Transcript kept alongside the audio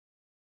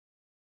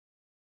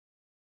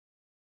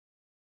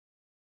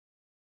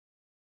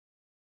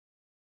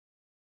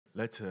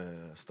Let's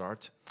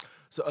start.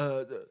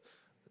 So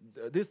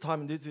this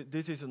time,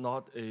 this is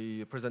not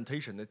a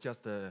presentation. It's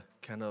just a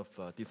kind of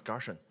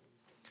discussion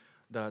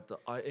that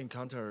I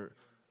encounter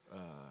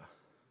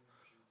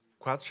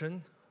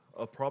question,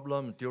 a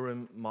problem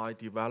during my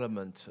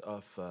development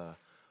of the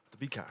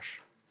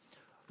bcache.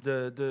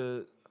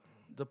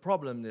 The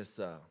problem is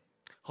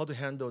how to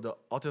handle the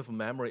out of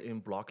memory in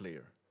block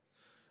layer.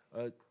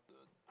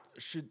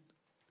 Should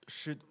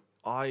should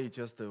I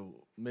just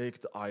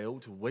make the I/O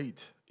to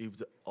wait if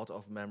the out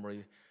of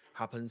memory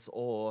happens,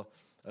 or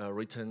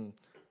return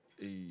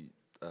a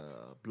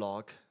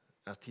block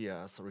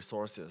STS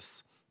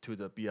resources to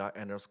the BI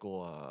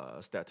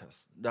underscore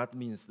status? That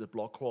means the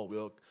block call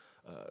will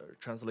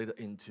translate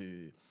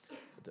into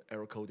the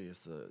error code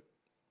is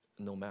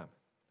ENOMEM.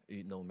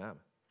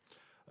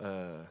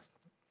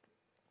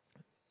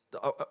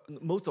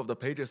 Most of the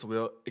pages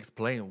will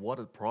explain what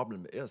the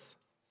problem is,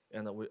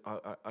 and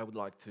I would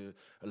like to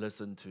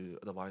listen to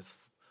advice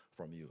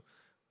from you.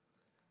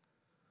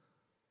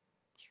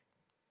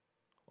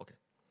 Okay.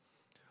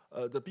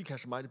 The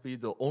bcache might be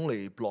the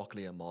only block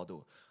layer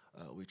model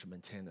which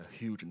maintain a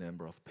huge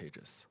number of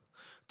pages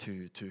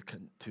to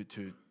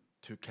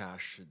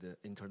cache the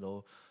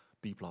internal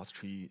B plus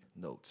tree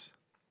nodes.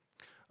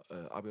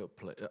 I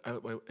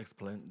will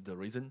explain the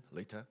reason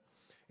later.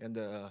 And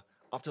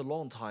after a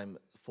long time,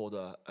 for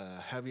the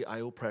heavy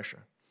I/O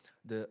pressure,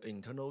 the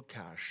internal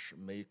cache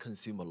may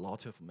consume a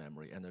lot of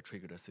memory and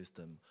trigger the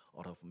system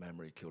out of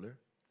memory killer.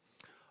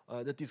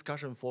 The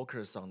discussion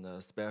focuses on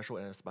the special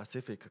and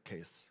specific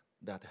case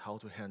that how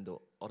to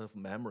handle out of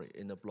memory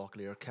in the block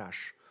layer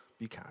cache,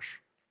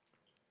 bcache.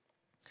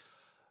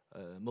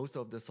 Most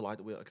of the slide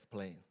will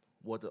explain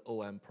what the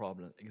OOM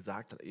problem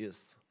exactly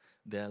is,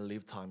 then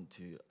leave time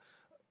to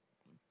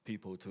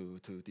people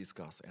to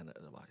discuss and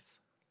advise.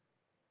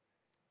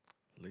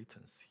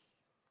 Latency.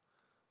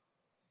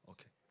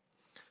 Okay.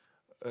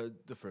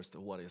 The first,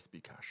 what is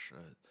bcache?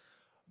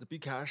 The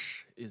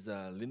bcache is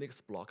a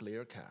Linux block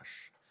layer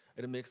cache.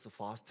 It makes a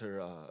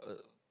faster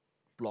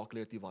block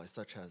layer device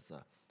such as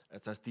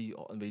SSD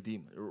or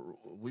NVDIMM.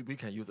 We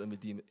can use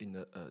NVDIMM in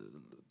the,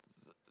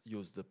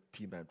 use the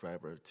PMAP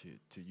driver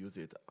to use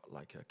it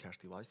like a cache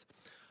device.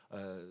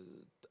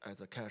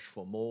 As a cache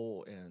for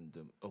more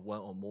and one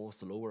or more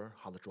slower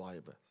hard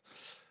drive.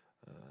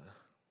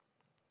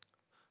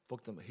 For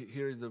example,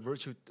 here is the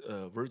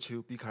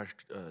virtual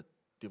bcache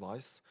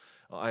device.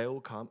 I/O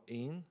come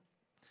in,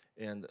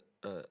 and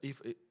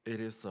if it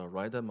is a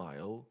random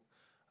I/O,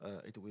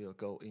 it will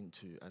go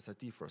into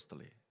SSD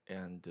firstly,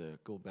 and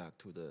go back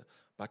to the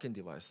backend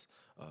device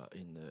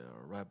in the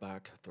write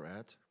back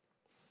thread.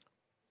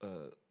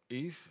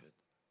 If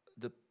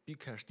the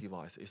bcache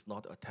device is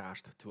not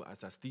attached to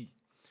SSD,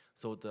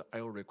 so the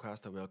I/O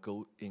request will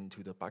go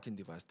into the backend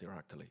device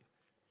directly.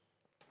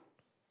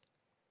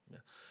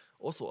 Yeah.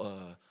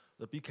 Also,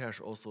 the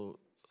bcache also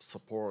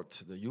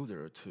support the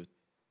user to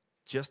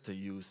just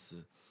use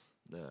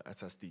the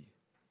SSD.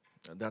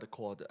 That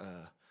called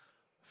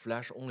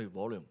flash-only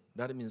volume.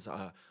 That means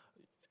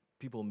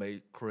people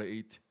may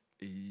create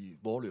a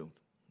volume,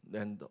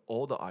 and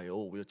all the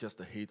I/O will just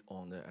hit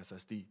on the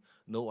SSD.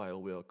 No I/O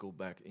will go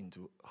back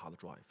into hard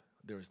drive.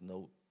 There is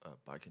no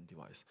backend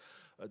device.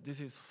 This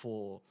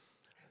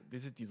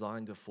is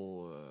designed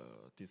for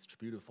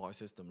distributed file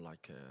system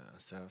like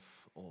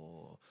Ceph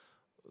or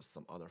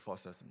some other file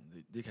system.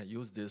 They can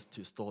use this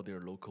to store their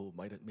local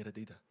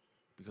metadata,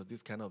 because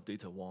this kind of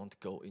data won't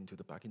go into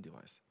the backend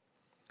device.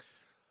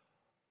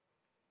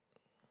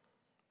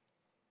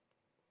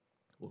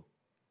 Whoa.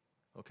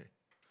 Okay.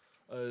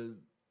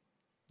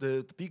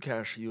 The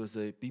bcache uses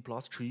a B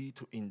plus tree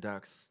to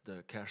index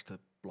the cached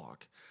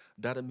block.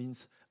 That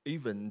means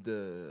even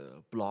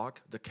the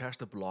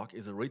cached block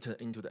is written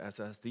into the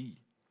SSD,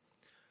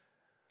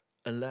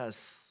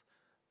 unless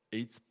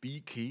its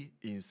B key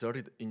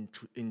inserted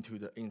into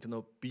the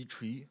internal B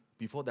tree.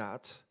 Before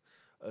that,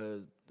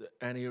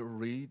 any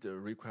read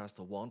request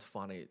won't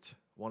find it.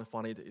 Won't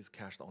find it is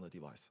cached on the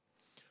device.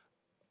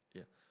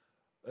 Yeah.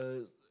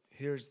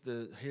 Here is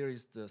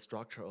the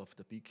structure of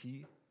the B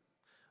key.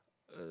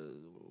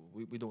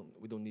 We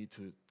don't need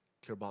to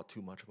care about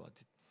too much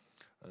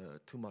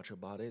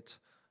about it.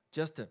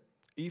 Just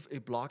if a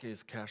block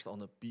is cached on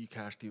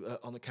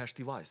the cache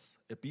device,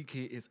 a B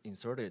key is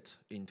inserted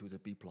into the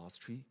B plus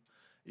tree.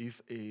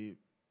 If a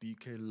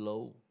BK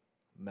low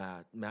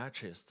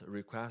matches the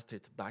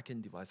requested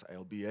backend device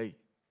LBA,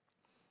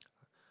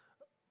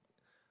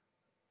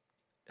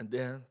 and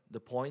then the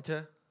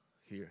pointer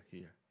here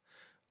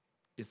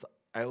is the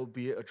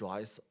LBA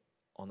address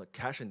on the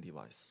caching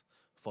device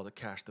for the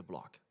cached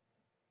block,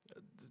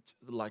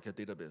 like a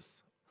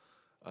database.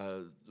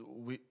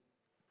 We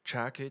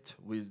check it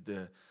with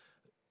the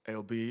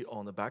LB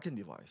on the backend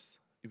device.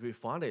 If we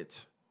find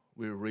it,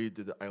 we read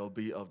the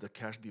LB of the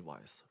cache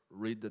device,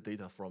 read the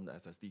data from the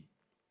SSD.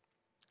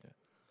 Yeah.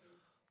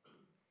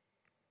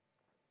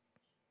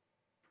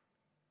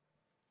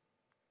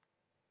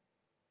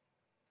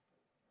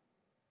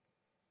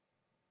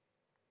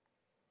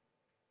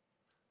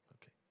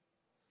 Okay.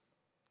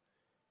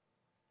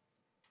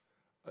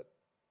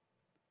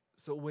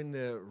 So when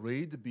the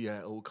read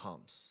BIO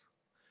comes,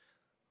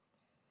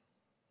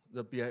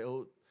 the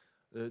BIO,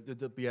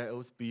 the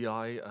BIO's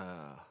BI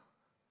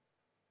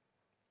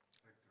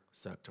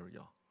sector,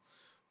 yeah,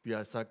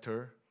 BI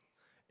sector,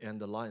 and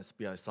the lines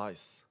BI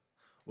size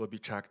will be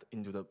checked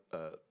into the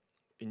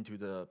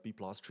B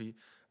plus tree.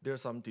 There are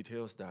some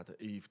details that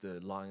if the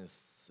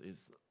lines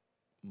is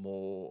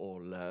more or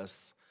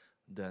less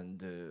than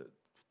the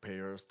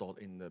pair stored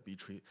in the B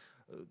tree,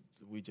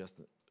 we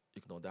just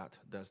ignore that.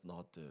 That's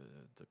not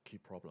the key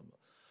problem.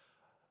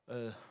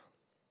 The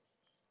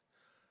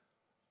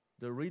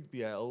read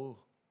BIO,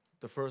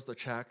 the first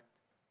check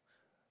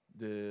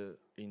the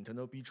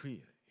internal B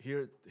tree.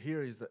 Here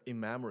is the in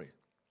memory.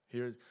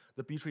 Here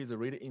the B tree is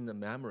read in the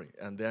memory,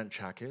 and then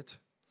check it.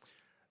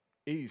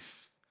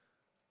 If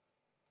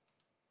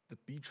the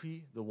B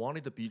tree, the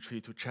wanted B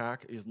tree to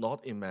check is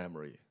not in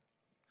memory,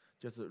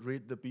 just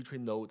read the B tree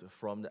node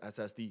from the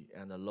SSD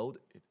and load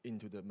it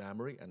into the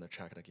memory and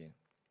check it again.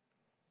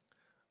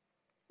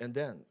 And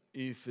then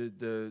if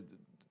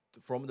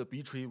from the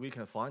B tree we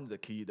can find the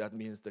key, that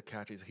means the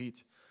cache is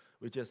hit.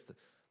 We just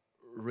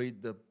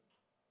read the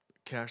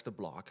cached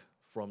block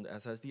from the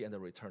SSD and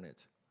return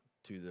it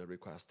to the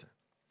request.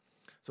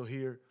 So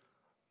here,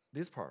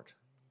 this part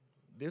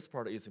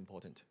is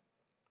important.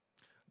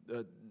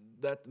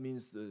 That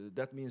means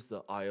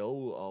the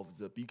I/O of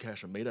the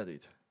bcache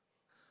metadata.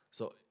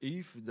 So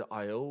if the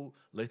I/O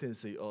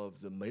latency of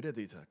the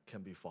metadata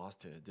can be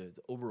faster, the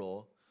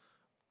overall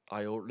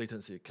I/O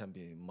latency can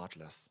be much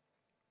less.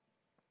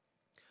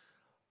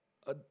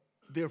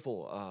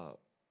 Therefore,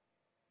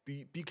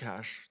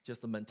 bcache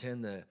just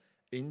maintain the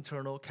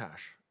internal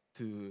cache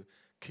to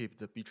keep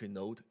the B tree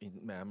node in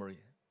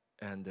memory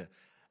and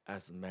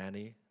as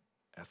many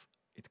as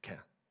it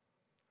can.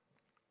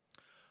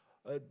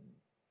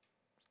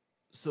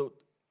 So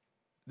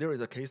there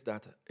is a case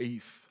that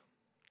if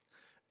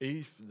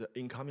the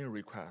incoming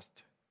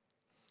request,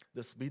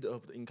 the speed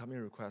of the incoming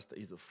request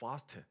is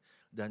faster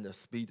than the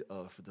speed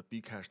of the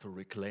bcache to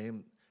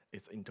reclaim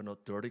its internal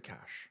dirty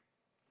cache,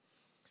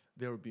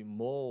 there will be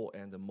more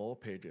and more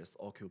pages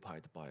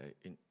occupied by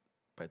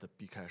the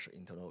bcache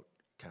internal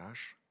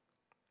cache.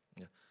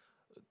 Yeah.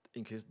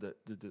 In case the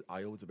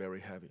I/O is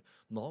very heavy,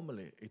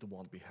 normally it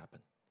won't be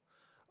happen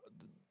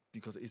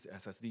because it's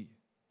SSD.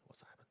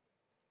 What's happened?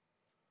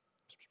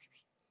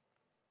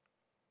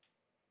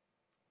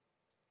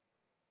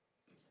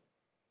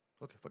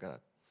 Okay, forget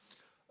that.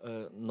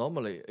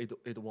 Normally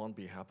it won't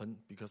be happen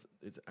because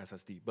it's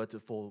SSD.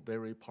 But for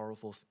very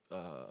powerful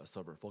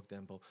server, for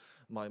example,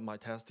 my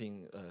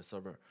testing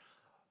server,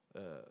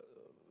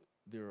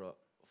 there are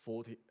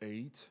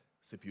 48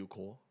 CPU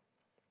core.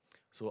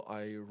 So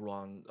I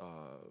run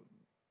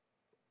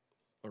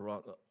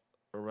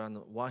around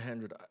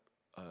 100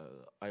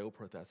 I/O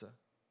processor,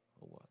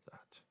 or what's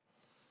that?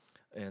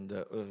 And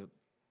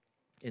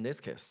in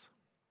this case,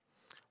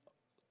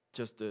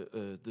 just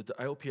the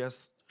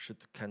IOPS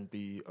can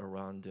be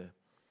around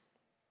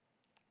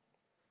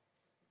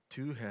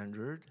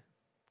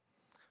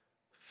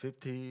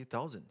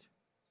 250,000.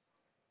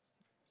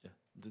 Yeah,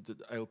 the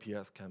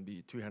IOPS can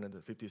be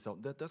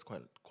 250,000. That's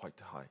quite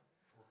high.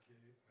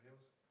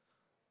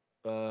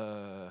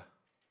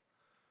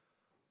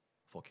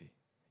 4K,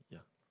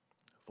 yeah,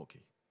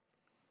 4K.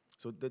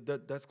 So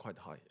that's quite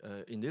high.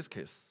 In this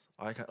case,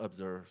 I can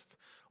observe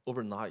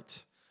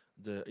overnight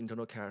the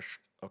internal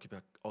cache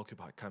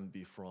occupied can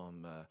be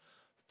from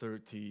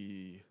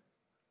 30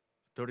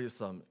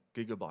 some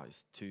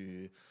gigabytes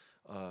to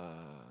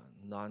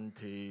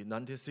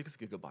 96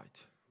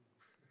 gigabytes.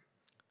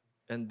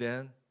 And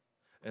then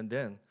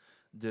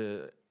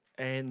the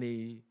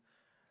any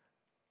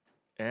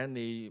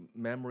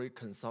memory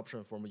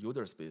consumption from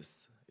user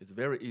space is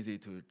very easy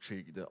to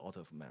trick the out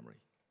of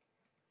memory.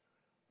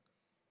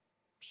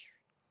 Check.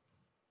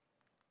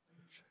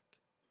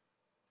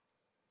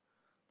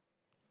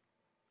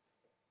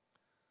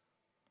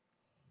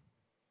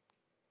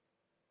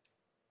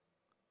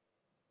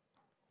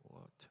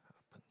 What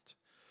happened?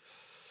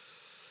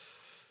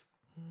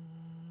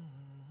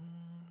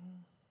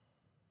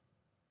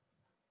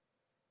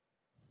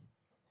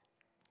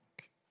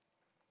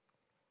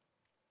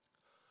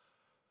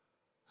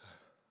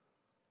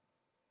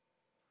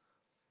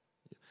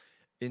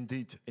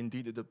 Indeed,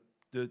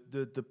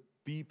 the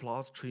B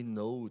plus tree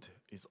node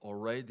is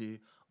already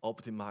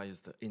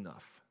optimized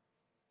enough.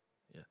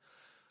 Yeah,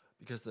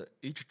 because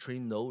each tree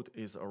node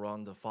is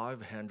around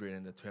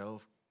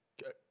 512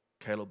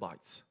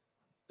 kilobytes.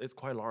 It's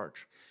quite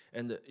large,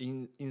 and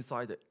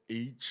inside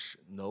each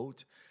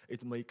node,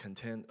 it may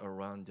contain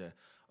around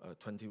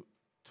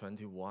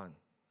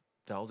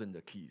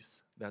 21,000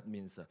 keys. That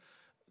means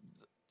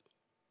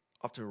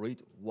after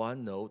read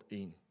one node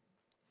in,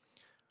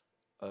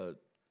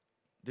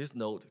 this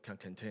node can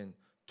contain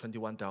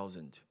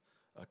 21,000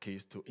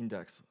 keys to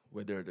index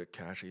whether the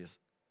cache is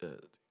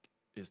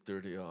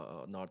dirty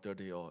or not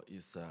dirty, or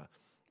is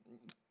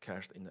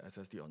cached in the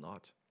SSD or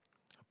not.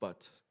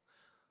 But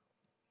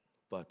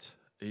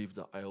if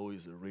the I/O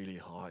is really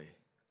high,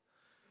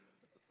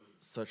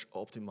 such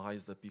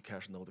optimized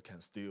bcache node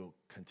can still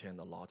contain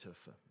a lot of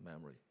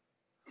memory.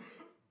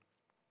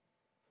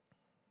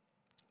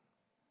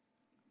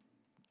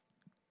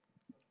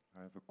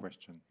 I have a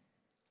question.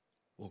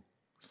 Oh,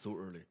 so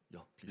early.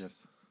 Yeah, please.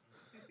 Yes.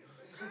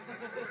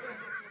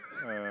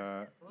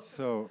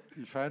 So,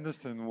 if I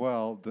understand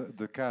well,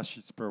 the cache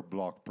is per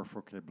block, per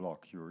 4K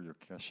block. You're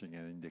caching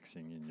and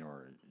indexing in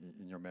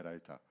your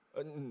metadata.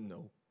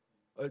 No,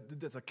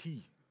 that's a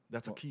key.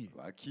 That's a key.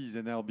 A key is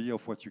an LB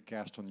of what you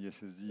cached on the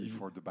SSD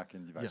for the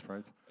backend device,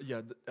 right?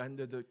 Yeah, and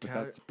the But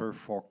that's per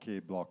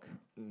 4K block.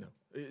 No,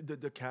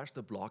 the cached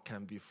block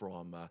can be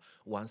from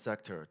 1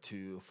 sector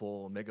to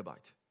 4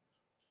 megabyte.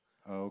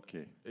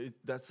 Okay.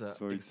 That's a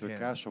so it's a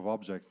cache of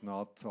objects,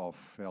 not of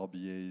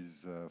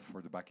LBAs for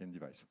the backend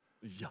device.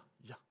 Yeah,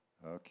 yeah.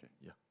 Okay.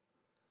 Yeah.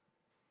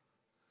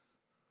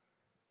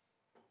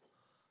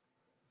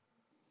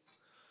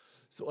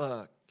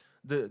 So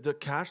the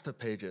cached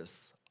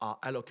pages are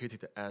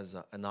allocated as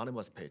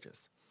anonymous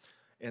pages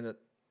and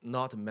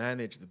not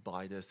managed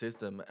by the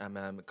system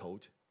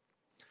code.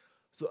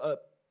 So a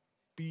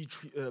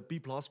B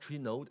plus tree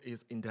node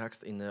is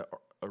indexed in a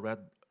red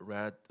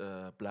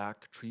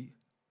black tree.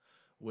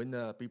 When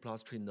a B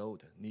plus tree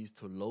node needs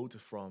to load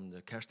from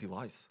the cache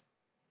device,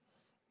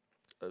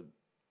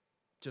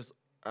 just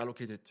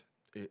allocate it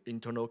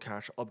internal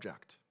cache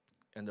object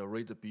and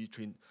read the B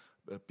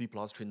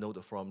plus tree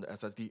node from the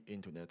SSD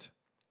into it.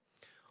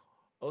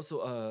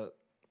 Also,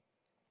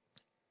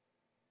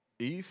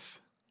 if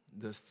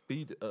the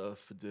speed of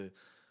the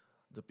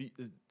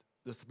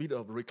speed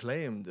of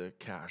reclaimed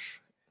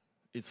cache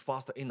is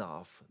fast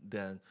enough,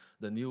 then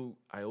the new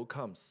I/O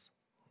comes,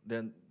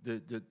 then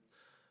the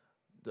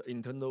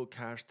internal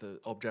cached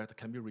object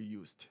can be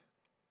reused.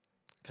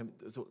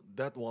 So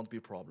that won't be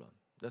a problem.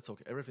 That's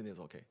okay. Everything is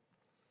okay.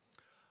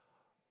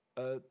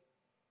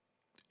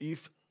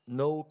 If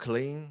no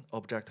clean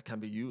object can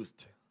be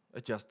used,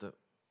 just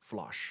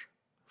flush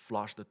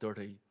the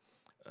dirty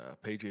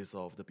pages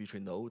of the B-tree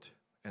node,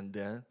 and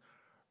then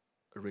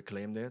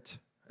reclaim it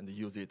and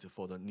use it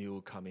for the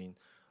new coming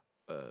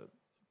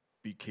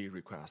BK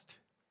request.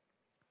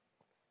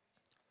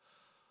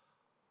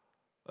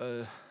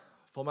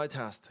 For my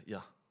test,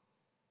 yeah.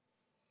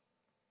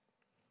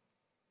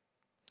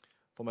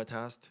 For my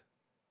test,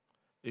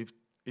 if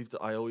the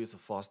I/O is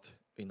fast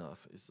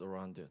enough, it's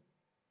around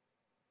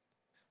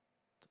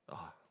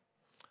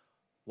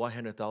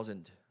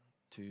 100,000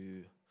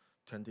 to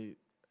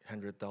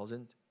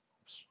 200,000.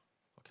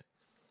 Okay.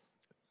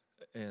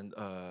 And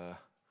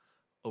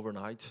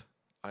overnight,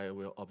 I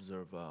will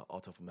observe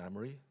out of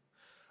memory.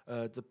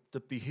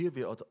 The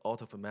behavior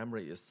out of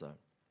memory is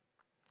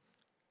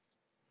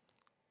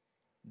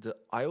the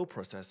I/O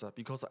processor,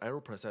 because the I/O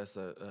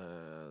processor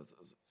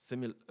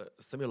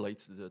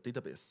simulates the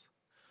database.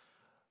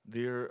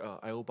 Their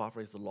I/O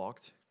buffer is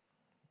locked.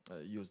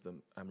 Use the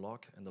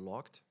mlock and the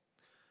locked,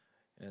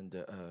 and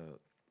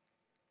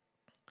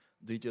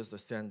they just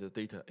send the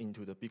data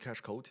into the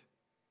bcache code.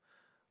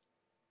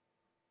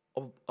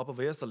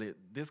 Obviously,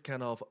 this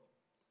kind of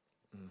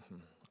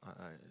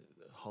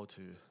how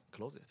to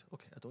close it?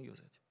 Okay, I don't use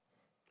it.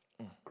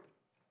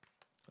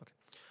 Okay.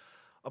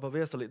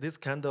 Obviously, this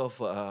kind of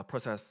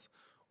process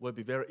will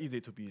be very easy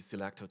to be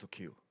selected to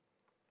kill.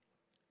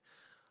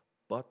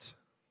 But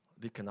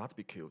they cannot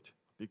be killed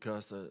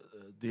because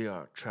they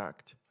are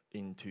tracked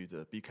into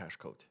the bcache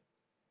code.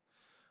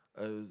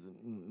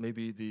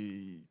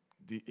 Maybe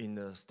in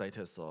the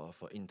status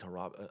of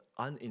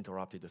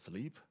uninterrupted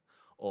sleep,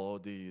 or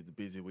the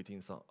busy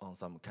waiting on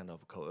some kind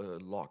of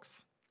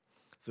logs.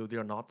 So they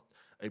are not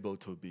able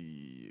to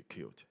be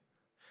killed.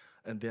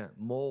 And then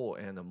more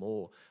and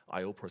more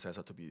I/O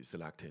processor to be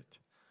selected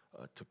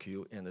to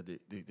kill, and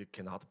they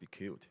cannot be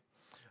killed.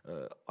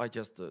 I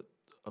just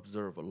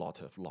observe a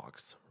lot of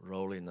logs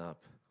rolling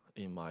up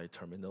in my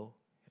terminal,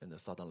 and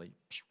suddenly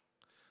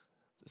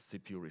the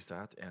CPU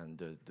reset and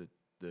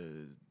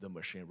the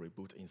machine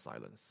reboot in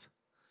silence.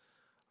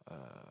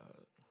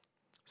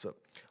 So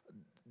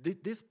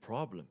this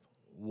problem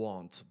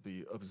won't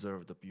be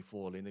observed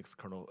before Linux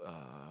kernel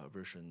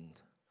version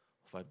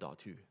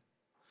 5.2,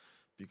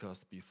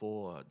 because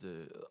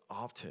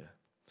after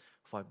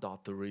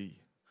 5.3,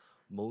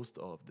 most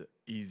of the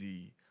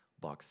easy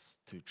bugs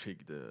to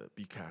trigger the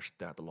bcache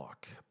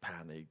deadlock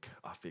panic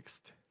are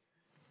fixed.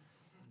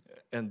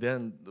 And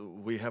then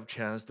we have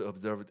chance to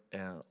observe it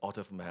out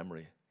of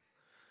memory.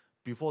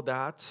 Before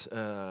that,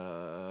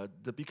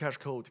 the bcache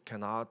code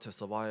cannot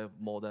survive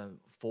more than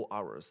 4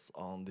 hours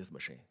on this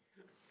machine.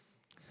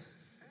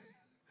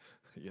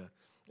 Yeah,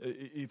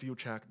 if you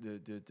check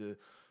the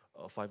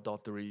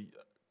 5.3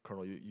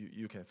 kernel,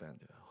 you can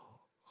find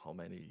how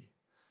many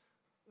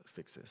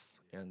fixes.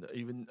 And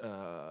even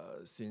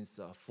since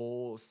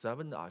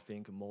 4.7, I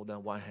think more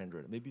than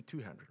 100, maybe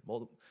 200,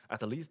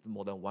 at least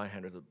more than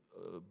 100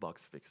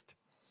 bugs fixed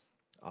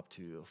up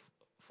to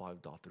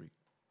 5.3.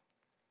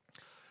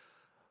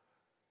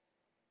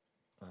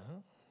 Let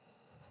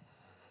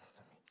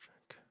me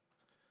check.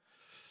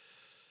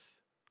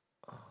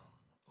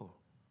 Oh,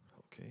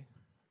 okay.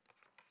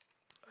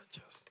 I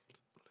just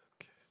look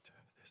at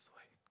it this way.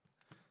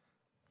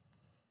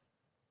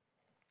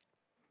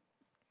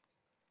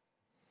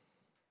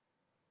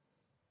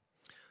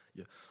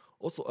 Yeah.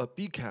 Also, a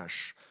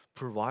bcache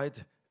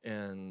provide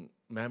an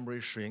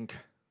memory shrink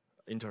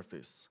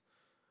interface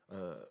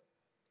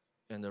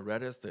and a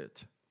ready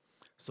state.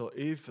 So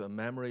if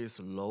memory is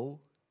low,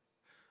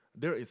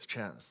 there is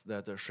chance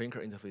that the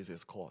shrinker interface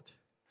is called.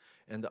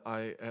 And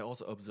I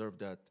also observed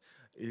that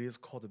it is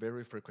called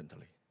very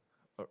frequently.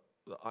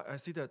 I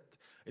see that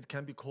it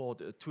can be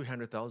called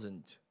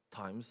 200,000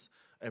 times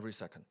every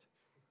second.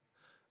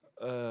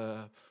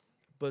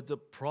 But the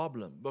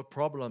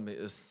problem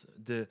is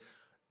the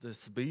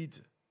speed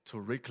to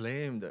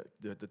reclaim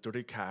the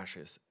dirty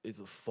caches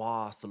is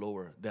far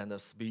slower than the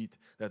speed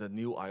that the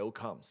new I/O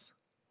comes.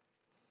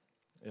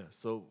 Yeah,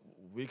 so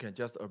we can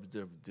just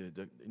observe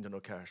the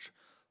internal cache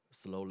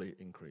slowly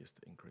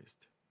increased.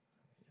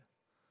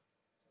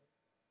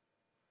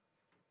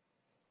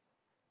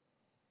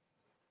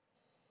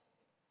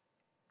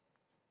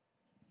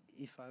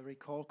 If I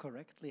recall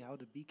correctly how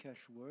the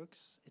bcache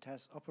works, it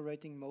has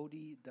operating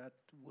mode that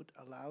would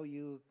allow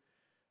you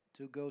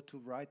to go to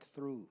write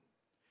through.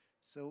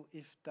 So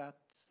if that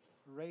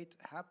rate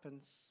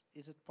happens,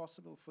 is it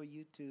possible for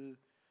you to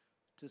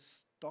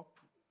stop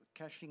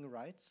caching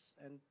writes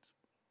and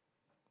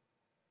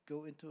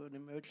go into an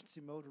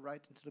emergency mode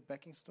right into the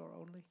backing store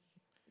only?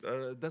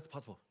 That's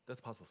possible.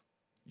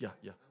 Yeah.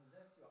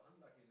 Unless you're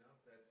unlucky enough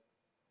that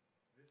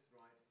this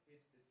write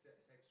hit a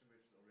section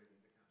which is already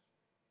in the cache.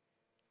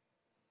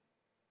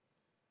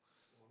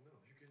 Well, no,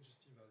 you can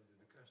just invalidate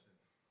the cache then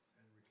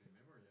and reclaim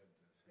memory at the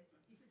same time.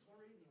 If it's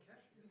already in the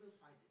cache, you will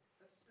find it.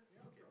 That's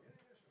Yeah, okay.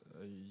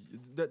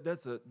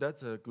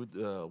 That's a good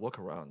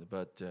workaround,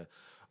 but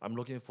I'm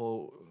looking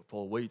for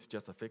a way to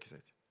just fix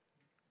it.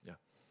 Yeah.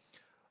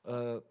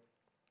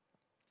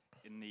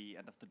 In the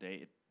end of the day,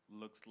 it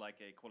looks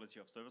like a quality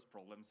of service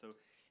problem. So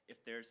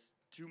if there's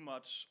too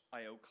much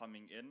I/O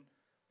coming in,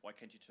 why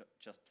can't you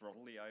just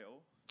throttle the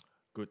I/O?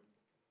 Good.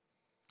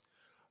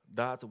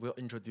 That will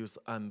introduce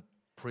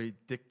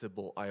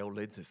unpredictable I/O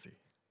latency.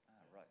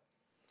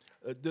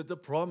 Right. The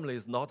problem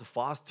is not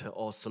fast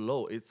or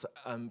slow; it's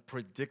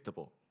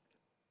unpredictable.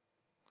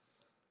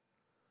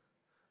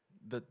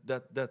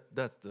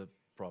 That's the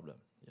problem.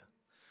 Yeah,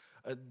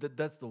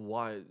 that's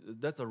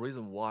the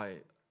reason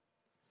why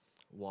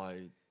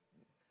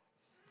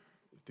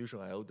Fusion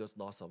I/O does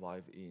not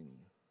survive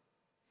in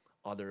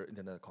other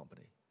internet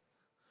company,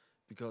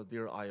 because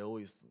their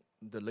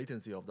the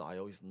latency of the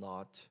I/O is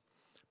not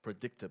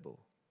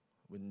predictable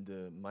when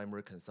the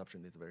memory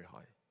consumption is very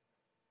high.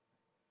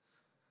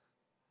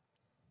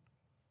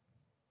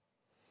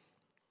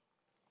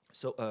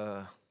 So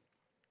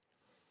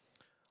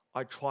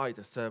I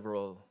tried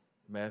several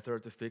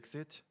methods to fix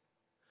it,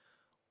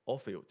 all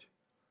failed.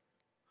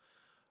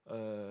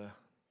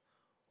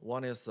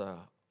 One is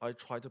I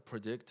try to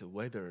predict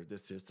whether the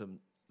system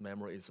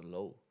memory is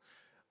low.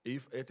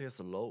 If it is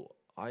low,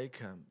 I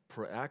can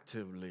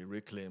proactively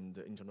reclaim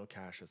the internal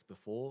caches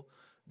before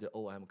the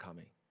OOM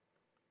coming.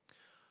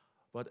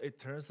 But it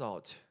turns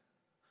out,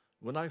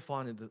 when I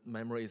find the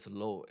memory is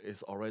low,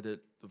 it's already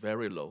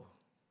very low.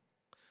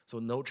 So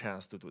no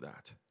chance to do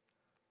that.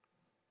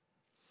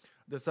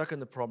 The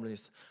second problem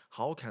is,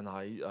 how can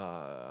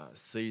I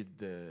say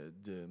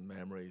the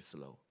memory is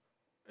low?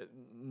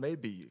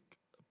 Maybe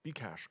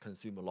bcache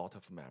consume a lot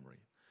of memory.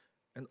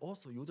 And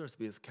also user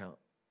space can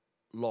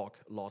lock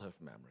a lot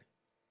of memory.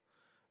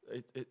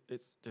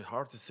 It's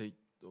hard to say.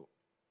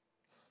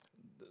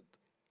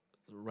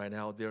 Right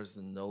now, there's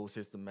no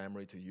system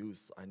memory to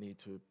use. I need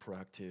to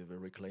proactively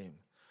reclaim.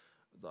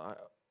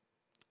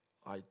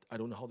 I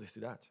don't know how to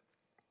see that.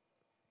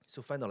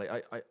 So finally,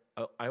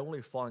 I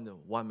only find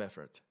one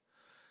method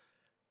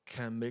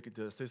can make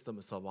the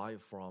system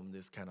survive from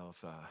this kind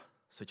of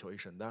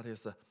situation. That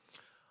is,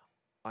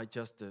 I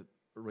just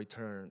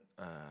return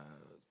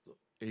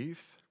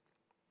if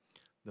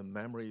the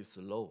memory is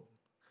low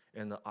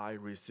and I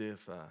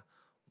receive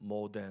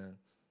more than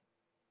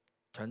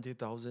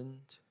 20,000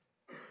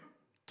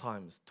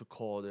 times to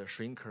call the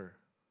shrinker,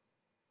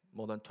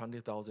 more than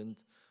 20,000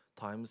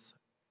 times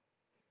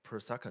per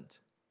second,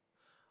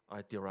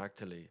 I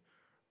directly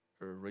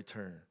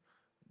return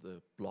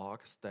the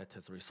block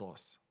status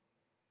resource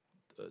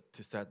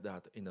to set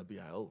that in the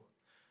BIO.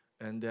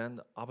 And then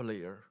upper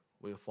layer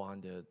will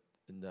find it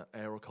in the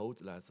error code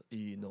that's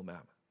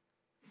ENOMEM.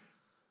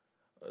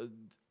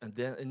 And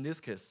then in this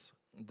case,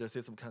 the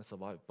system can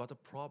survive. But the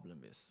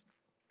problem is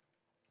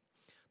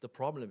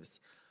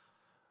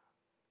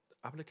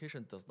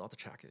application does not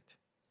check it.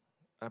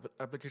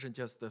 Application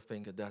just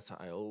think that's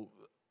IO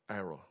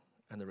error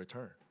and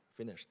return,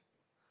 finished.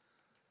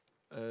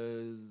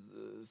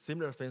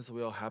 Similar things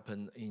will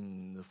happen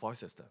in the file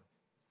system.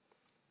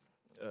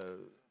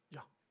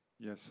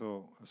 Yeah,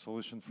 so a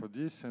solution for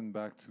this, and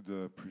back to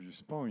the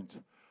previous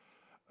point,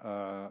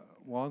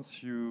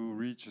 once you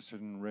reach a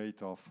certain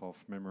rate of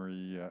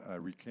memory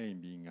reclaim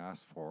being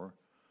asked for,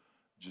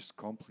 just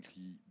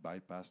completely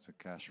bypass the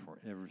cache for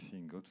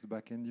everything. Go to the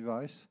backend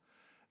device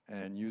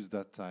and use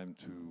that time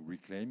to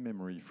reclaim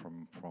memory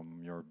from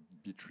your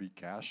B3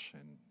 cache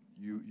and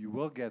you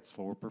will get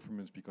slower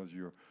performance because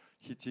you're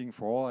hitting,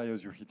 for all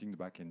IOs, you're hitting the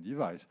backend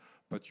device,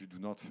 but you do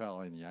not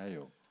fail any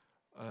IO.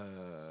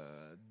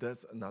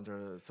 That's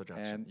another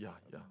suggestion. And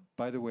yeah.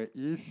 by the way,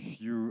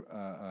 if you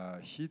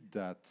hit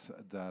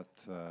that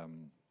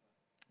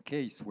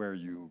case where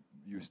you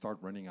start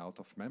running out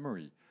of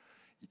memory,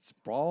 it's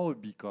probably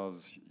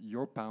because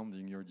you're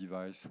pounding your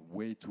device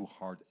way too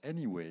hard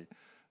anyway.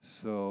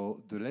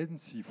 So the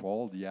latency for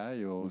all the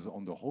IOs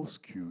on the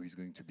host queue is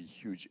going to be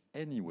huge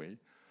anyway.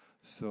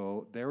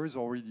 So there is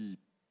already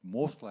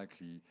most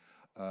likely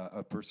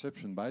a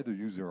perception by the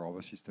user of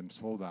a system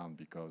slowdown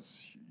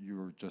because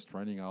you're just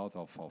running out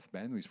of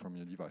bandwidth from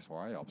your device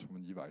or IOPS from a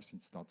device.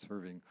 It's not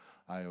serving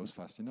IOs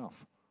fast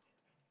enough.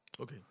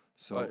 Okay.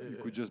 So you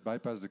could just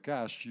bypass the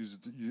cache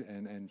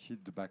and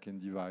hit the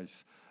backend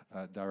device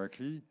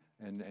directly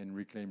and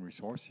reclaim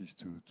resources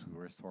to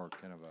restore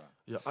kind of a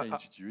sane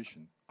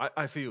situation.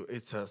 I feel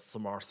it's a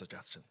smart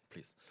suggestion,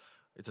 please.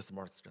 It's a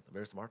smart suggestion,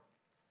 very smart.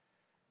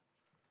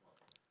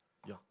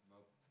 Yeah.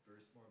 Not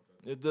very smart,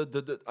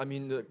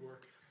 but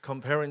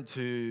comparing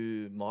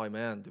to my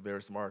man,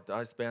 very smart.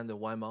 I spent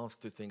 1 month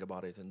to think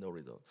about it and no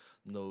result,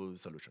 no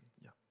solution.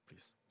 Yeah,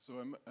 please. So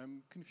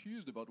I'm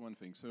confused about one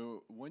thing.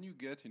 So when you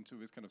get into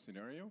this kind of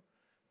scenario,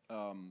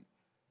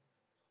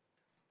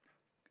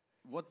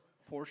 what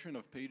portion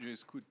of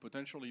pages could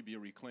potentially be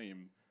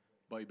reclaimed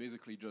by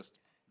basically just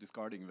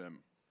discarding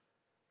them?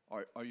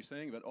 Are you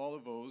saying that all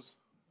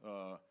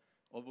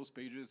those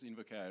pages in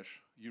the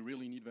cache, you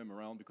really need them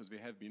around because they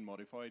have been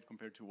modified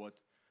compared to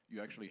what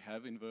you actually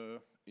have in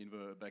the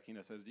backend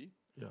SSD?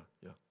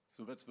 Yeah.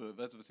 So that's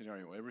the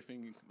scenario.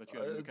 Everything that you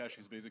have in the cache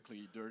is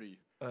basically dirty.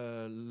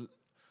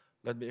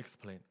 Let me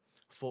explain.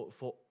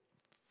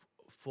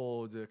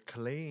 For the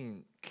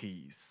clean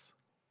keys,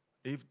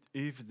 if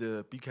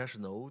the bcache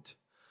node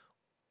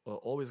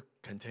always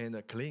contain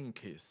a clean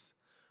keys,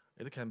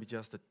 it can be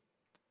just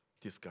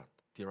discard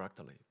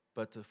directly.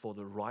 But for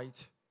the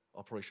write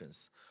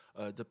operations,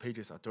 the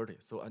pages are dirty,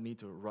 so I need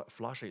to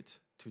flush it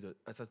to the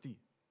SSD,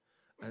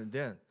 and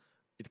then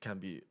it can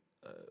be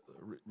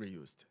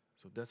reused.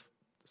 So that's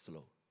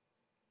slow.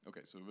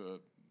 Okay, so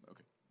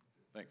okay,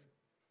 thanks.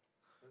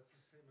 That's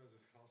the same as a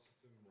file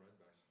system run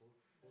by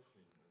forklift,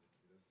 basically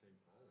the same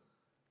problem.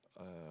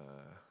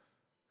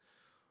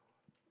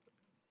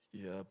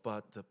 Yeah,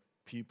 but the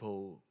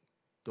people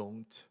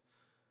don't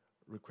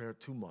require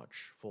too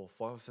much for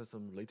file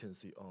system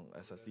latency on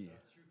SSD.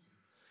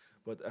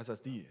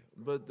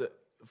 But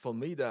for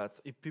me,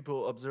 that if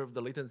people observe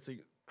the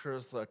latency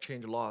curves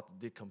change a lot,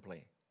 they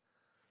complain.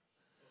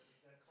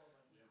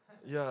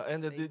 Yeah,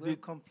 and They will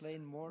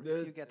complain more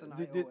if you get an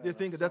IO they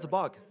think that's a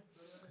bug.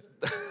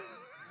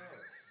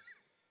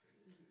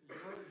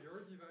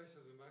 Your device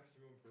has a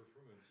maximum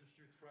performance. If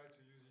you try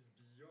to use it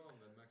beyond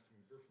that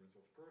maximum performance,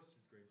 of course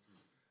it's going to...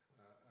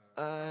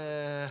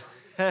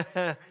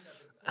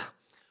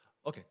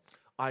 Okay,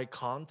 I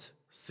can't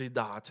say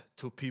that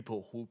to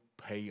people who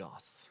pay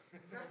us.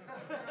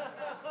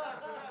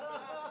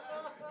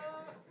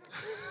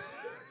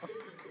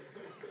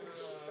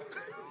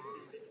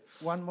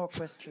 One more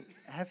question.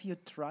 Have you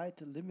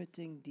tried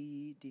limiting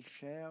the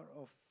share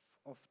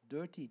of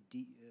dirty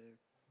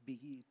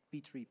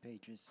B3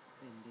 pages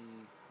in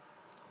the...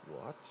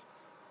 What?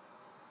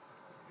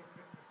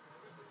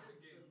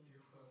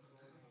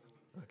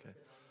 Okay.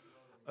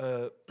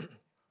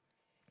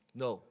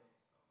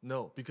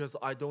 No, because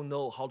I don't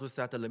know how to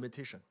set the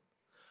limitation.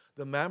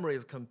 The memory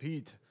is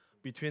compete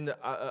between the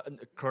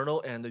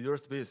kernel and the user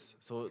space,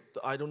 so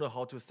I don't know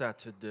how to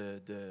set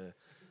the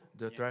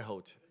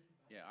threshold.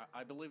 Yeah,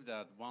 I believe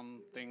that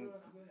one thing.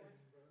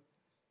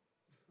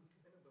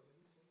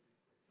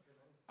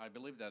 I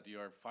believe that you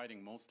are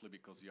fighting mostly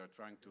because you are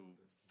trying to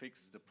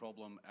fix the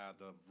problem at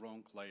the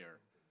wrong layer.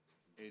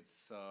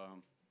 It's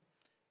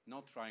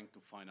not trying to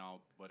find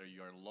out whether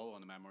you are low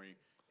on memory.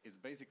 It's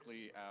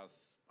basically,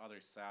 as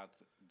others said,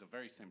 the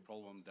very same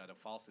problem that a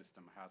file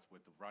system has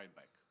with the write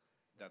back.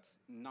 That's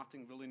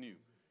nothing really new.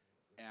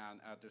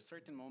 And at a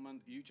certain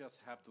moment, you just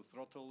have to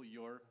throttle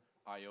your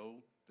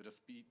I/O to the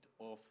speed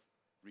of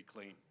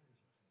reclaim.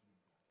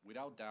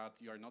 Without that,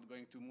 you are not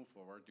going to move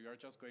forward. You are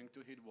just going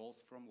to hit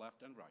walls from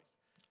left and right.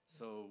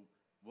 So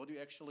what you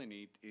actually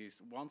need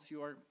is, once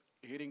you are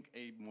hitting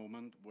a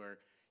moment where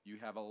you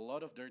have a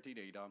lot of dirty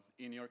data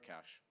in your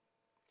cache,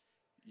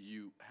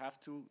 you have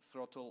to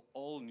throttle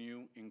all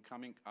new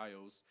incoming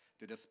IOs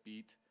to the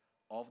speed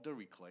of the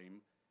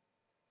reclaim,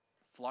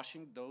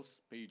 flushing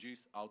those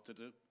pages out to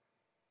the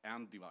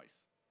end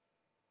device.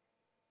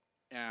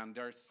 And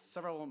there are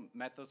several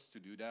methods to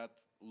do that.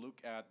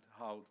 Look at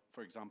how,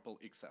 for example,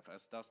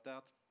 XFS does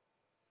that.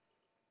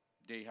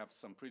 They have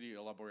some pretty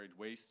elaborate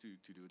ways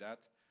to do that,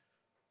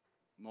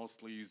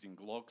 mostly using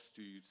logs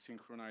to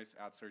synchronize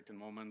at certain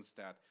moments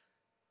that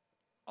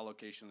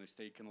allocation is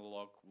taken a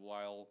log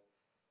while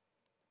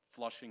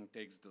flushing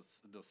takes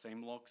the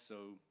same log.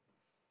 So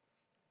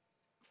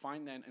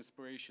find an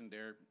inspiration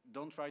there.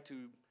 Don't try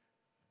to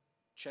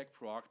check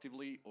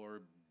proactively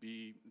or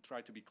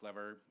try to be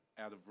clever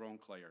at a wrong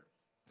layer.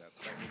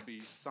 That would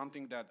be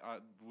something that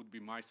would be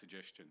my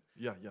suggestion.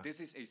 Yeah, yeah, This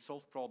is a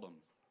solved problem.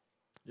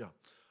 yeah.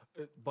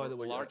 By the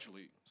way,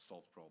 largely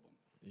solved problem.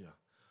 yeah.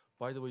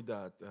 By the way,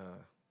 that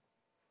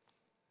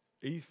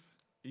if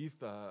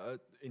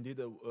indeed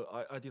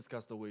I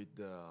discussed with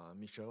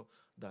Michel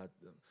that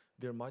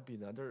there might be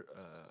another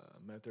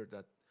method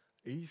that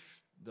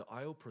if the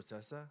I/O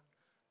processor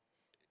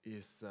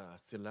is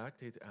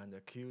selected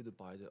and killed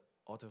by the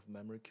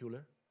out-of-memory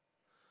killer,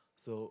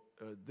 so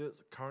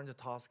this current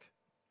task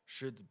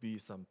should be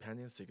some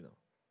pending signal.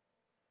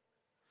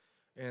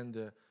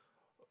 And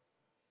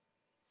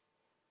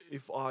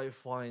if I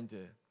find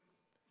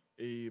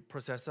a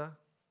processor,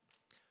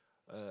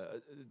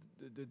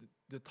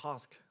 the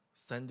task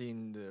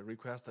sending the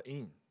request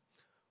in,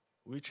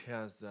 which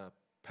has a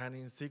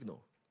pending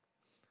signal,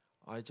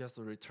 I just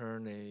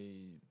return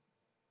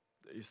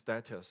a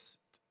status,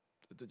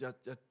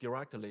 just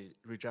directly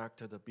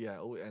reject the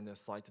BIO and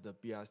cite the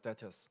BI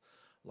status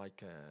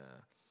like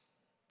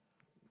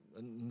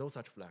no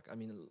such flag. I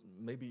mean,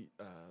 maybe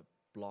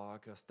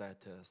block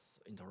status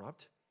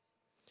interrupt.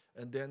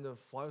 And then the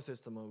file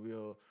system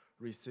will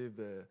receive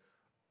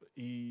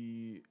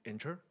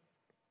enter.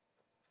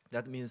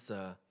 That means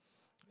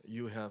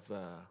you have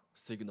a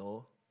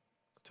signal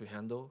to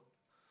handle.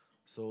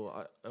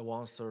 So I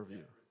won't serve you.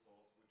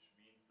 Resource, which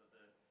means that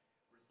the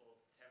resource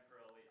is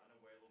temporarily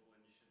unavailable and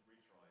you should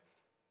retry.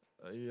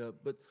 Yeah,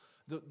 but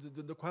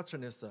the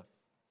question is,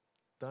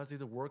 does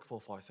it work for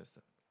file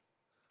system?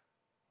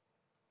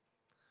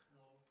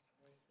 No,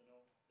 mostly no.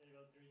 They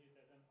will treat it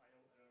as an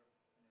I/O error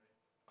anyway.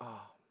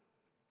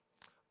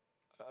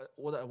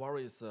 What I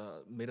worry is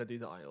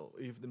metadata I/O.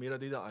 If the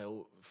metadata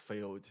I/O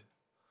failed,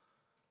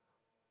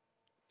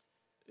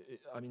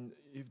 I mean,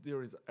 if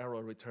there is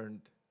error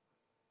returned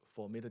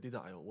for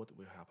metadata I/O, what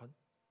will happen?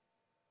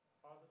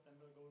 File system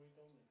will go read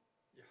only.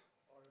 Yeah.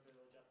 Or they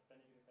will just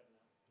panic the kernel.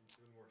 It's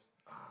even worse.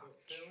 So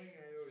failing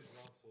I/O is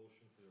one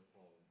solution for your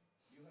problem.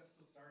 You have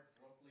to start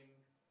throttling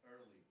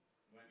early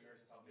when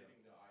you're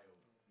submitting the I/O.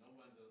 Not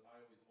when the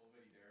I/O is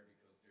already there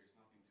because there's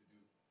nothing to do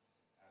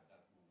at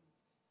that moment.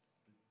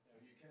 So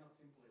you cannot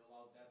simply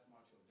allow that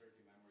much of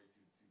dirty memory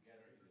to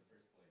gather in the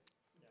first place.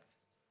 Yeah.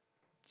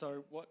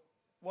 So what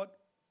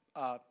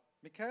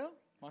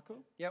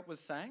Michael, was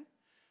saying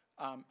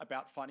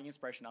about finding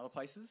inspiration in other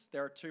places,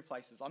 there are two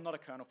places. I'm not a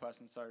kernel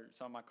person, so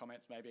some of my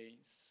comments may be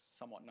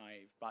somewhat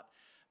naive, but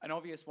an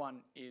obvious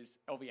one is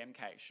LVM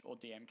cache or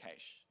DM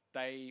cache.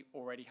 They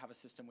already have a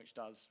system which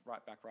does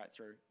write back, write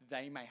through.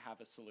 They may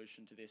have a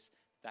solution to this.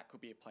 That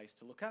could be a place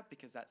to look at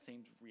because that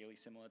seems really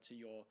similar to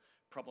your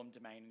problem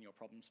domain and your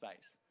problem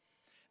space.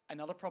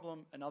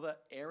 Another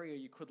area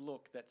you could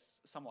look that's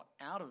somewhat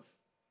out of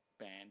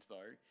band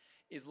though,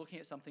 is looking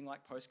at something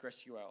like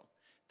PostgreSQL.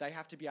 They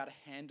have to be able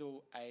to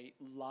handle a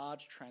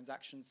large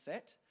transaction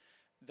set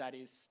that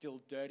is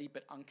still dirty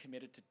but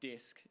uncommitted to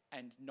disk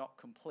and not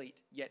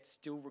complete, yet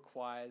still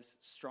requires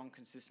strong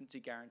consistency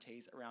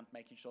guarantees around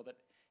making sure that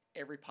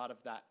every part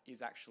of that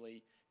is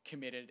actually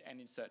committed and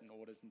in certain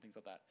orders and things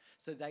like that.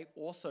 So they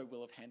also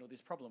will have handled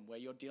this problem where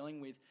you're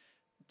dealing with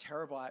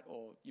terabyte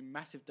or your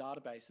massive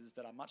databases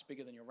that are much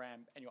bigger than your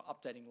RAM and you're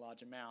updating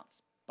large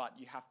amounts, but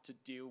you have to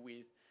deal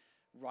with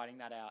writing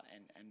that out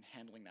and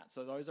handling that.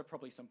 So those are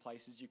probably some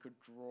places you could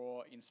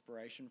draw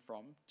inspiration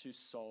from to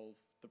solve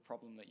the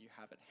problem that you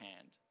have at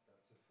hand.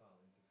 That's a file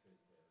interface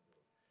there,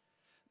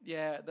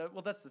 though. Yeah,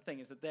 well, that's the thing,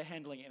 is that they're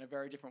handling it in a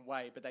very different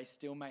way, but they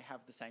still may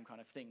have the same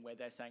kind of thing where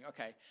they're saying,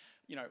 okay,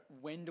 you know,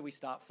 when do we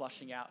start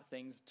flushing out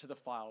things to the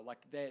file? Like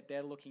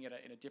they're looking at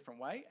it in a different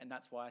way, and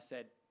that's why I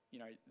said, you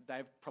know,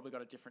 they've probably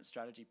got a different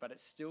strategy, but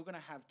it's still going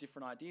to have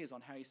different ideas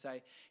on how you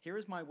say, here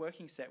is my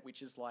working set,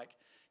 which is like,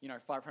 you know,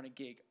 500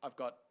 gig, I've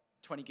got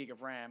 20 gig of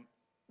RAM,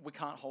 we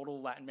can't hold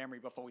all that in memory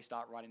before we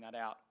start writing that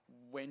out.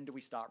 When do we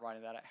start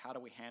writing that out? How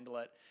do we handle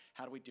it?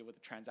 How do we deal with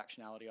the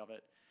transactionality of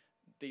it?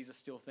 These are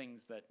still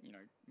things that, you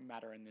know,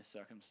 matter in this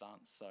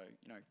circumstance. So,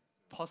 you know,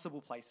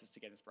 possible places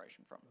to get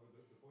inspiration from. No,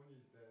 the point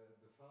is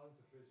that the file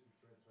interface will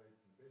translate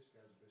to the page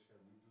cache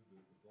will do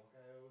the block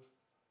IOs,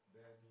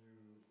 then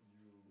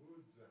you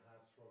would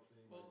have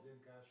throttling by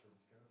DM cache or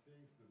these kind of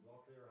things. The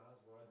block layer has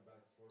write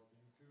back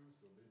throttling too,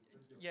 so there's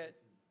plenty of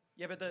places.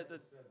 Yeah, but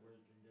where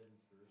you can get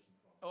inspiration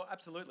from. Oh,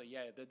 absolutely,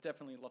 yeah. There are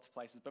definitely lots of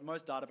places, but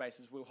most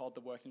databases will hold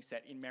the working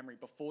set in memory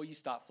before you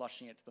start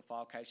flushing it to the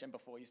file cache and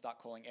before you start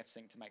calling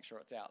fsync to make sure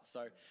it's out.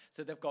 So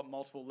they've got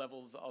multiple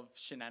levels of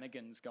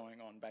shenanigans going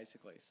on,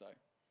 basically. So.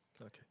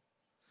 Okay.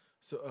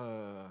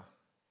 So,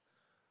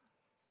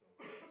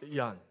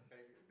 Jan,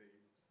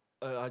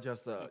 I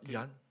just,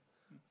 Jan,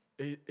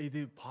 it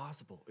is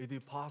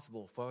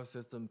possible for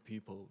system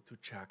people to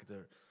check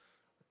their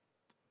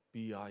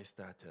BI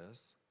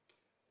status.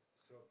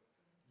 So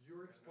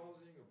you're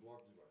exposing a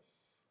block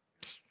device.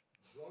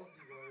 Block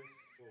device,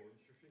 so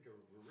if you think of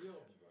a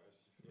real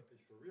device, if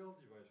a real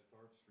device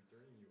starts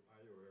returning you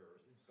I/O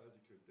errors, it's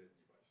basically a dead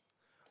device.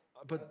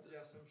 But that's the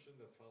assumption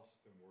that file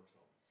system works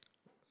on.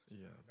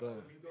 yeah, So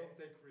you don't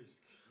take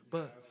risk.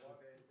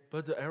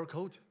 But the error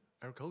code,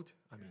 I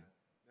mean.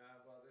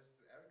 Well, this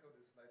error code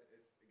is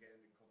again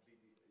a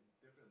completely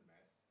different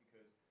mess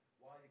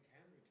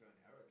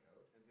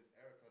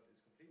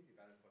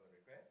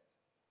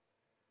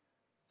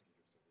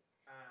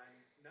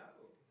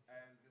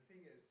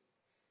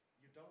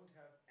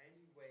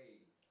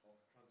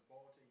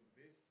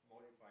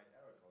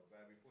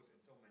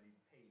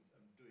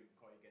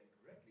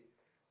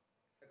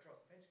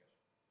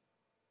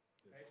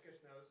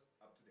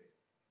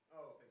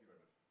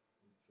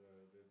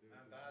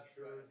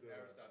ensure the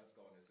error status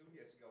gone. As soon as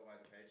you go by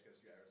the page cache,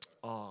 your error status.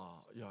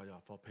 Yeah,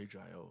 for page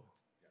I/O.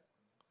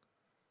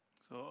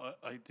 So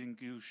I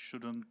think you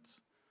shouldn't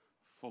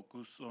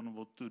focus on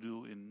what to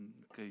do in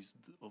case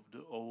of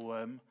the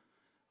OOM.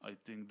 I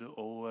think the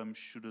OOM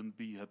shouldn't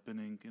be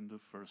happening in the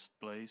first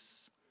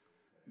place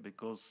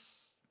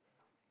because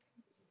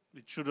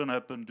it shouldn't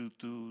happen due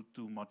to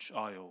too much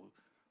I/O.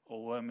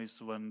 OOM is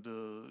when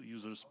the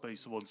user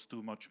space wants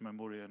too much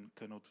memory and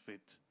cannot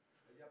fit.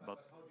 Yeah,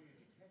 but how do you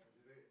detect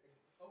it?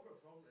 The overall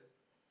problem is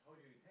how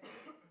do you detect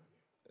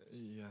it?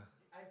 Yeah.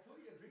 I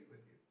fully agree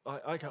with you.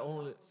 I can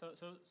only.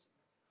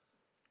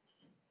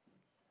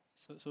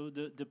 So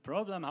the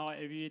problem, how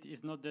I view it,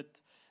 is not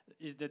that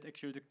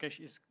actually the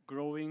cache is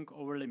growing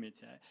over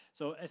limits. Yeah?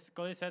 So as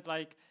Colin said,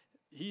 like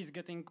he's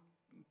getting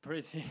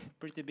pretty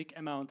big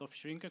amount of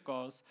shrinker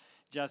calls.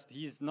 Just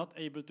he's not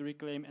able to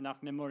reclaim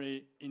enough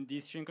memory in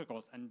these shrinker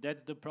calls, and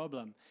that's the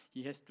problem.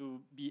 He has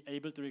to be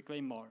able to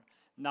reclaim more.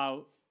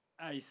 Now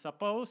I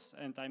suppose,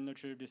 and I'm not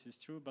sure if this is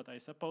true, but I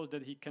suppose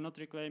that he cannot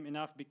reclaim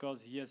enough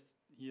because he has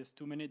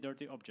too many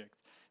dirty objects.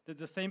 That's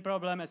the same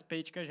problem as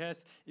page cache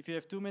has. If you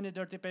have too many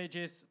dirty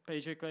pages,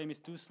 page reclaim is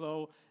too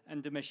slow,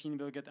 and the machine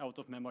will get out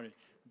of memory.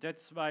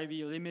 That's why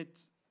we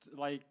limit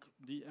like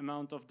the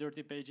amount of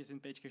dirty pages in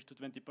page cache to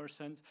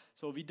 20%.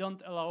 So we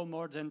don't allow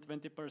more than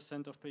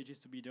 20% of pages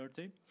to be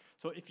dirty.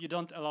 So if you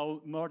don't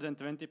allow more than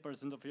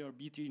 20% of your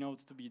B3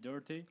 nodes to be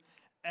dirty,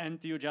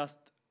 and you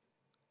just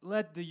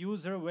let the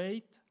user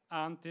wait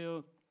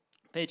until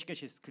page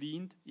cache is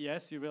cleaned,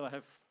 yes, you will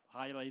have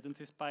high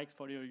latency spikes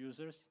for your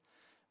users,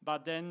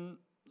 but then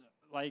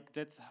like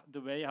that's the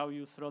way how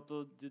you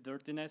throttle the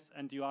dirtiness,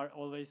 and you are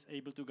always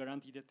able to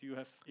guarantee that you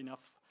have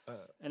enough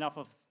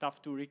of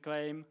stuff to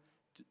reclaim,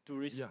 to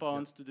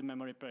respond to the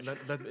memory pressure.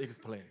 Let me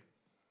explain.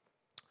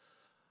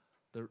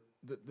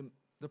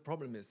 The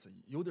problem is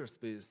user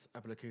space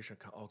application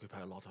can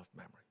occupy a lot of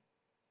memory.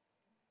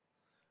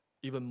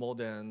 Even more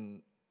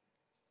than,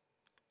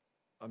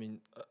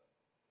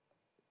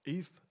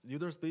 if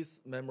user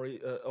space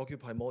memory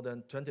occupy more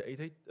than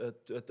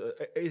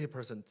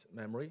 80%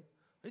 memory,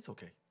 it's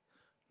okay.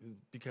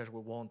 Bcache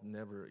won't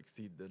never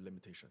exceed the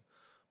limitation.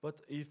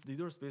 But if the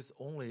user space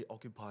only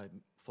occupy,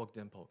 for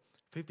example,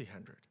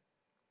 5000,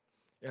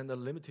 and the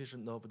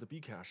limitation of the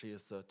Bcache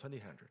is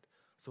 2000,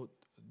 so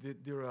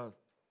there are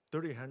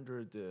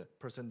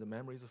 3000%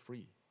 memory is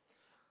free.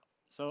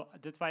 So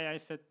that's why I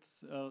said,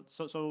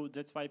 so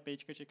that's why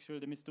page cache actually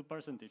limits to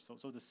percentage.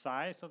 So the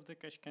size of the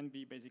cache can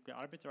be basically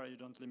arbitrary. You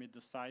don't limit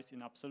the size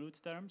in absolute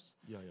terms.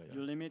 You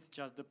limit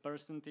just the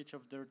percentage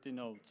of dirty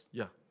nodes.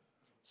 Yeah.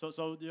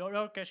 So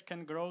your cache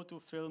can grow to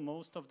fill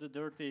most of the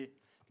dirty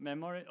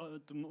memory,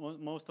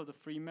 most of the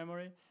free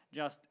memory,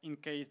 just in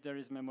case there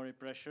is memory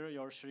pressure,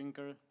 your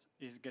shrinker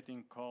is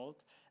getting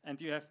called,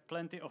 and you have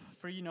plenty of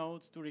free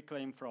nodes to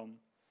reclaim from.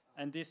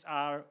 And these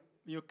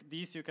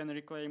you can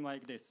reclaim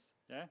like this.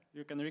 Yeah,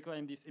 you can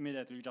reclaim this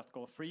immediately. You just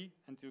call free,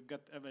 and you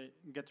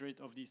get rid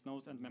of these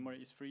nodes, and memory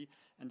is free,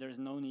 and there is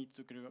no need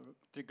to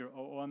trigger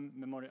OOM.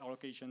 Memory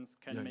allocations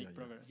can make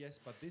progress. Yes,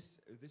 but this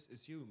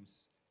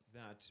assumes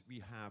that we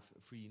have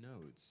free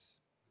nodes.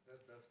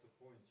 That's the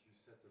point. You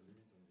set a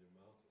limit on the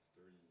amount of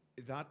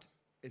dirty. That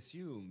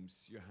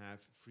assumes you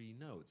have free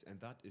nodes, and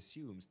that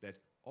assumes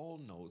that all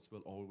nodes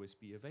will always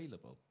be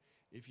available.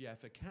 If you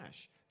have a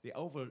cache, the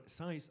overall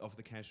size of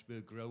the cache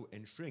will grow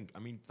and shrink. I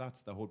mean,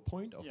 that's the whole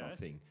point of that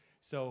thing.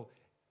 So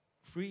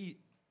free,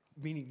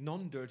 meaning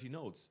non-dirty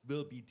nodes,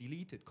 will be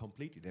deleted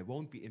completely. They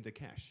won't be in the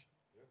cache.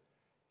 Yeah.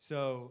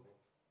 So,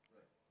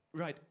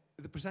 right,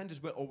 the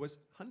percentage will always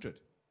 100.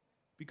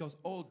 Because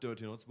all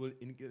dirty nodes will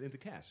in the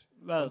cache.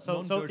 Well,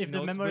 so if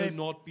the memory will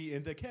not be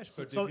in the cache.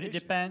 So it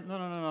depends.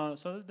 No.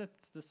 So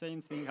that's the same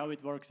thing how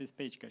it works with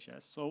page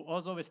caches. So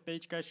also with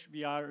page cache,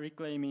 we are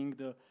reclaiming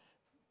the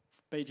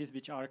pages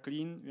which are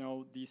clean. You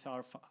know, these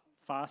are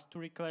fast to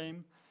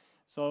reclaim.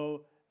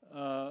 So,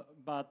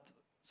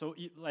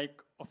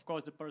 like of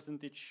course the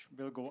percentage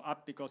will go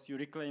up because you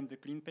reclaim the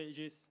clean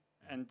pages,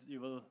 and you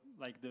will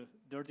like the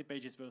dirty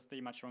pages will stay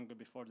much longer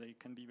before they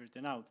can be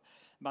written out.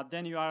 But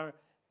then you are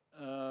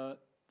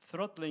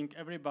throttling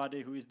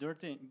everybody who is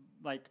dirty,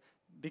 like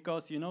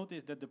because you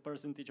notice that the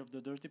percentage of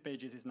the dirty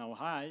pages is now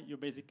high, you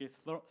basically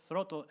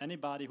throttle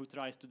anybody who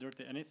tries to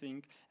dirty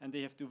anything, and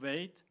they have to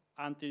wait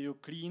until you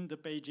clean the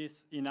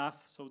pages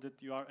enough so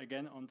that you are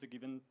again on the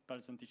given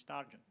percentage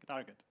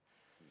target.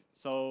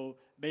 So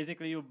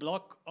basically you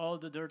block all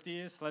the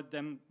dirties, let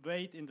them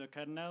wait in the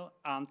kernel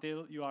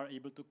until you are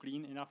able to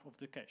clean enough of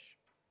the cache.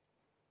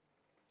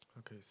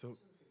 Okay, so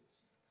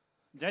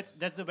that's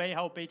the way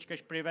how page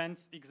cache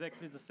prevents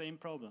exactly the same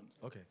problems.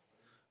 Okay,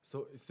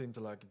 so it seems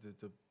like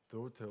the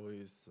throttle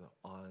is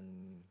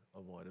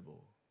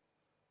unavoidable.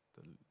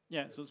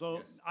 Yeah, so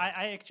yes.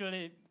 I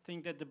actually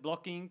think that the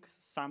blocking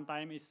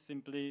sometimes is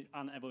simply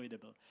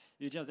unavoidable.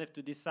 You just have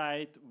to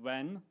decide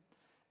when,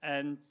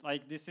 and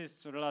like this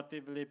is a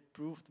relatively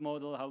proved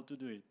model how to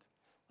do it.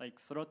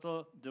 Like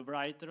throttle the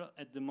writer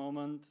at the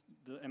moment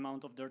the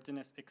amount of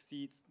dirtiness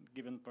exceeds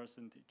given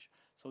percentage,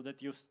 so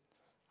that you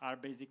are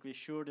basically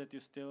sure that you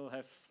still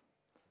have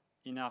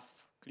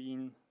enough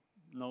clean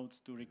nodes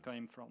to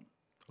reclaim from.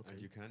 Okay.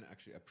 And you can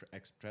actually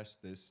express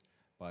this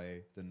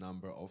by the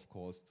number of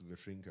calls to the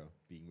shrinker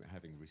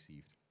having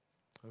received.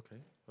 Okay.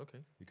 Okay.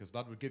 Because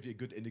that would give you a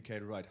good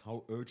indicator, right?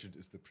 How urgent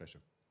is the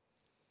pressure?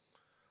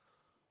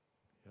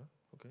 Yeah.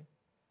 Okay.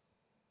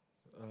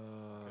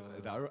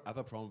 The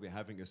other problem we're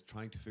having is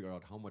trying to figure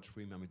out how much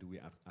free memory do we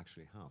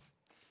actually have.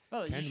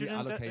 Well, Can you we shouldn't.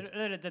 allocate-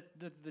 Really, that's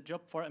the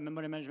job for a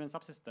memory management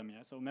subsystem.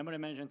 Yeah. So memory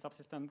management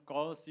subsystem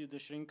calls you the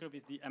shrinker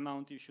with the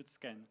amount you should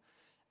scan,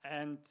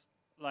 and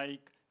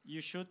like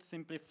you should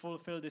simply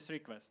fulfill this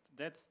request.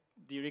 That's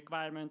the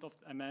requirement of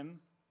MM.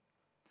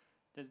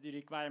 That's the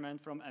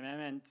requirement from MM,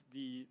 and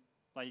the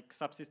like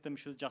subsystem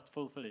should just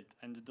fulfill it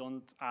and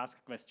don't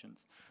ask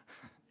questions.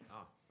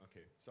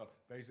 Okay. So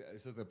basically,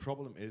 so the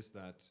problem is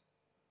that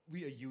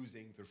we are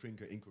using the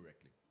shrinker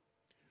incorrectly.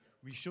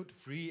 We should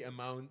free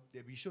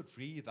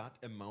that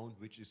amount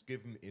which is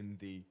given in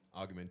the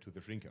argument to the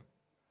shrinker.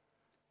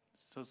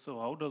 So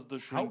how does the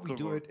shrinker How we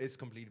do work? it is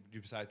completely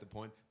beside the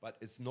point, but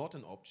it's not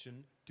an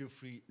option to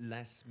free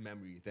less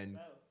memory than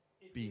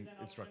It being is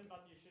an instructed.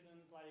 option, but you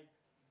shouldn't like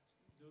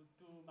do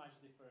too much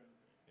differently.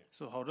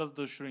 So how does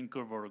the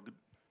shrinker work?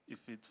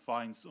 If it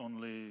finds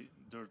only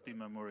dirty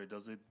memory,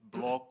 does it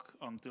block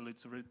until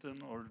it's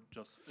written, or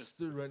just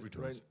So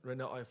right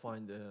now, I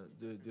find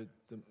the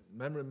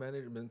memory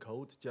management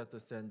code just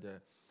send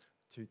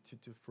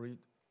to free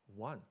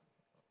one.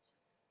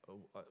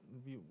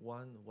 Maybe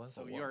one.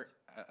 So for you're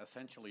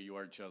essentially you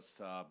are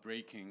just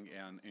breaking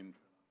an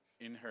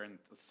inherent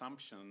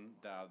assumption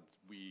that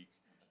we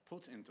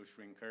put into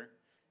shrinker,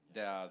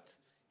 that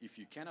if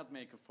you cannot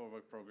make a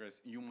forward progress,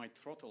 you might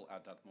throttle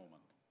at that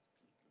moment.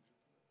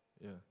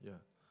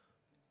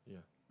 Yeah.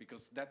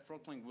 Because that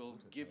throttling will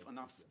give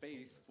enough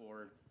space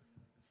for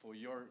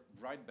your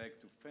write back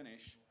to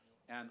finish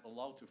and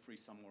allow to free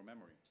some more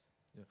memory.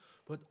 Yeah,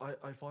 but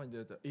I find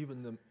that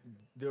even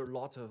there are a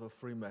lot of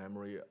free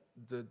memory,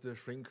 the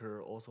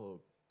shrinker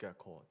also get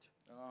caught.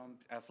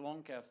 As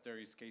long as there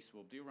is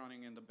case-swap-D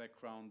running in the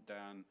background,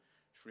 then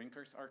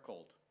shrinkers are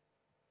called.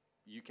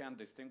 You can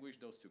distinguish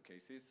those two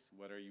cases,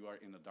 whether you are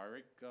in a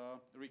direct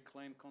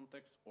reclaim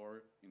context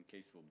or in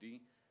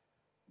case-swap-D,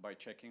 by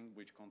checking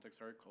which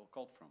contexts are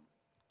called from.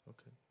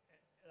 Okay.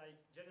 Like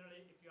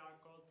generally, if you are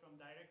called from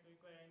direct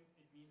reclaim,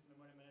 it means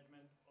memory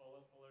management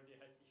already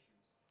has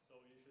issues.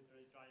 So you should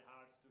really try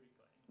hard to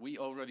reclaim.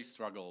 We already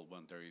struggle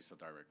when there is a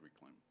direct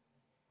reclaim.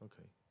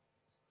 Okay.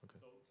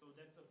 So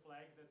that's a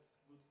flag that's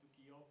good to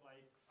key off.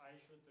 Like I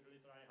should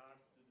really try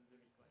hard to do the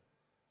reclaim.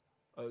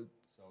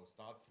 So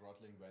start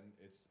throttling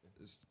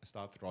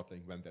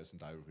when there's a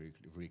direct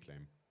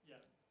reclaim.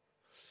 Yeah.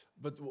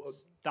 But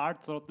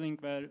Start throttling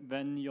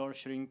when your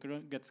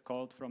shrinker gets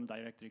called from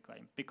direct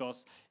reclaim,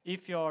 because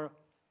if your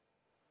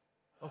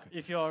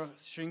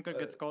shrinker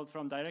gets called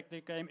from direct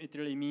reclaim, it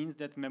really means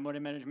that memory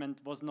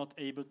management was not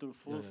able to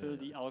fulfill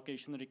the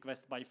allocation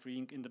request by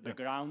freeing in the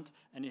background,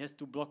 and it has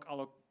to block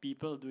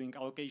people doing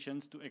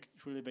allocations to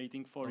actually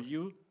waiting for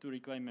you to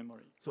reclaim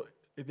memory. So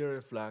if there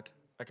is a flag,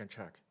 I can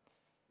check.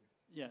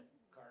 Yeah.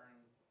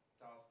 Current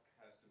task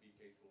has to be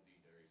case-swap-D.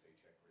 There is a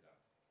check for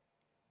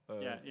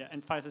that. Yeah,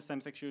 and file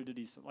systems actually do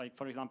this. Like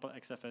for example,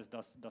 XFS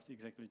does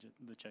exactly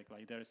the check.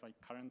 Like there is like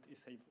current is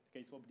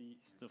case-swap-D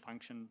is the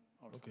function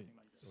or something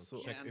like that. So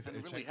check and if it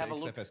really check have the a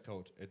look. XFS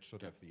code, it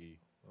should have the.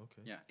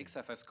 Okay. Yeah,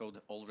 XFS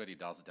code already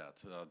does that.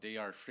 They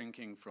are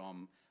shrinking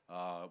from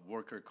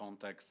worker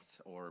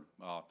contexts, or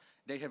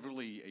they have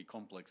really a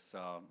complex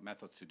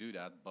method to do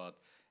that,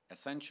 but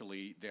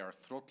essentially they are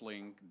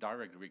throttling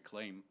direct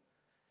reclaim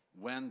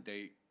when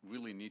they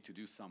really need to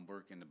do some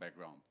work in the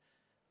background.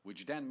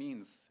 Which then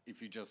means,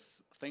 if you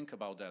just think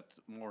about that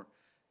more,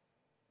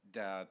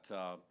 that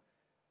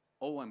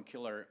OOM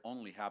killer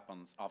only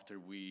happens after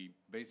we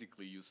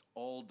basically use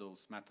all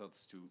those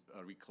methods to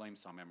reclaim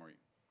some memory.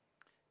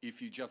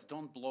 If you just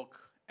don't block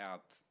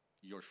at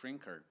your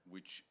shrinker,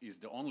 which is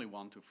the only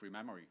one to free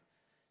memory,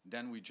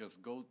 then we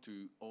just go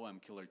to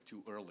OOM killer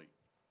too early.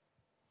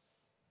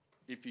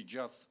 If you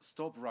just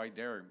stop right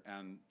there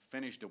and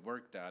finish the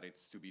work that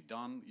it's to be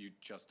done, you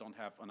just don't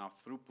have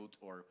enough throughput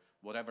or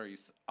whatever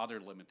is other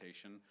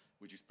limitation,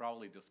 which is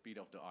probably the speed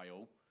of the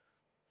I/O,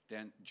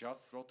 then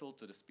just throttle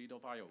to the speed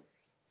of I/O.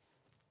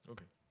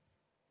 Okay.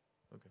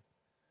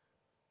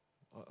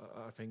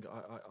 I think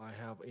I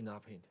have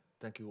enough hint.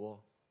 Thank you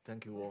all.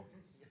 Thank you all.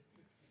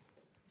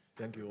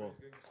 Thank you all.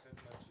 Everybody's going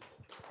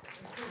to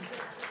send matches.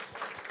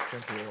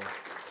 Thank you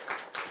all.